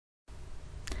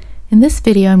In this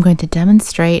video, I'm going to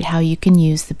demonstrate how you can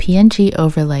use the PNG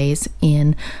overlays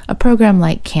in a program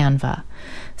like Canva.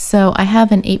 So I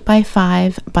have an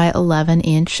 8x5 by 11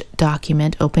 inch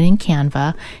document open in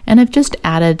Canva, and I've just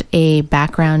added a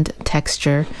background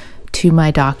texture to my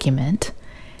document.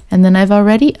 And then I've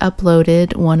already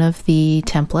uploaded one of the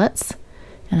templates,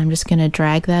 and I'm just going to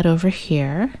drag that over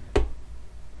here.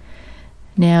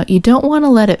 Now, you don't want to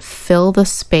let it fill the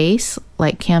space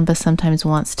like Canva sometimes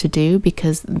wants to do,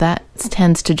 because that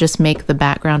tends to just make the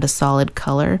background a solid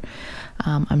color.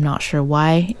 I'm not sure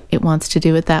why it wants to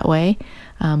do it that way,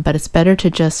 but it's better to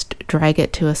just drag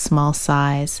it to a small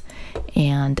size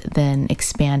and then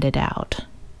expand it out.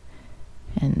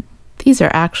 And these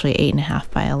are actually 8.5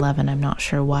 by 11. I'm not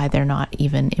sure why they're not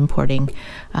even importing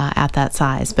at that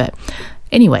size, but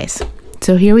anyways.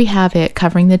 So here we have it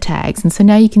covering the tags, and so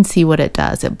now you can see what it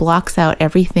does. It blocks out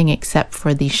everything except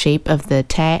for the shape of the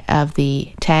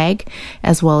tag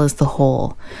as well as the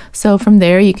hole. So from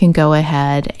there you can go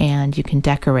ahead and you can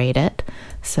decorate it.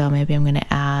 So maybe I'm going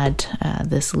to add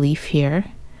this leaf here.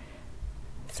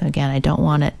 So again, I don't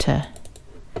want it to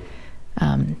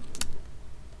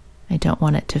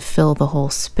fill the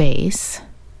whole space.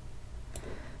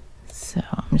 So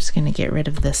I'm just going to get rid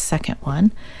of this second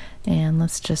one, and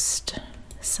let's just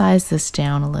size this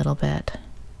down a little bit.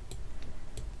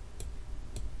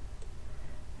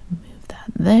 Move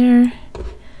that there,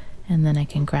 and then I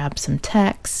can grab some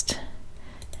text,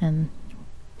 and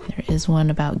there is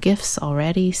one about gifts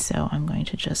already, so I'm going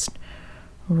to just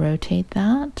rotate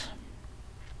that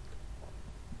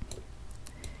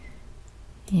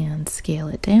and scale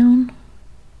it down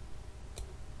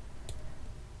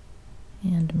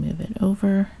and move it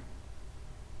over.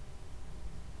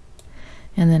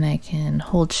 And then I can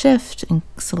hold Shift and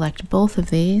select both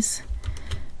of these,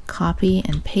 copy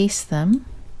and paste them,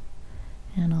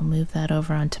 and I'll move that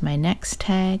over onto my next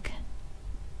tag.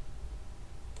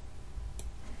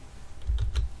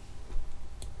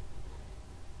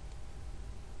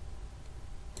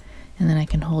 And then I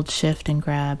can hold Shift and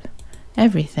grab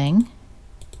everything,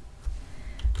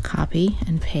 copy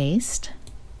and paste,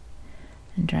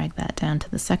 and drag that down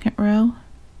to the second row.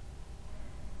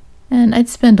 And I'd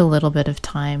spend a little bit of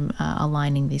time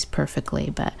aligning these perfectly,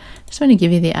 but I just want to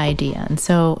give you the idea. And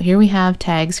so here we have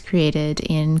tags created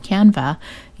in Canva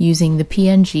using the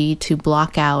PNG to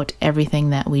block out everything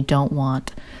that we don't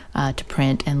want to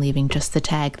print and leaving just the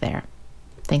tag there.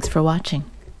 Thanks for watching.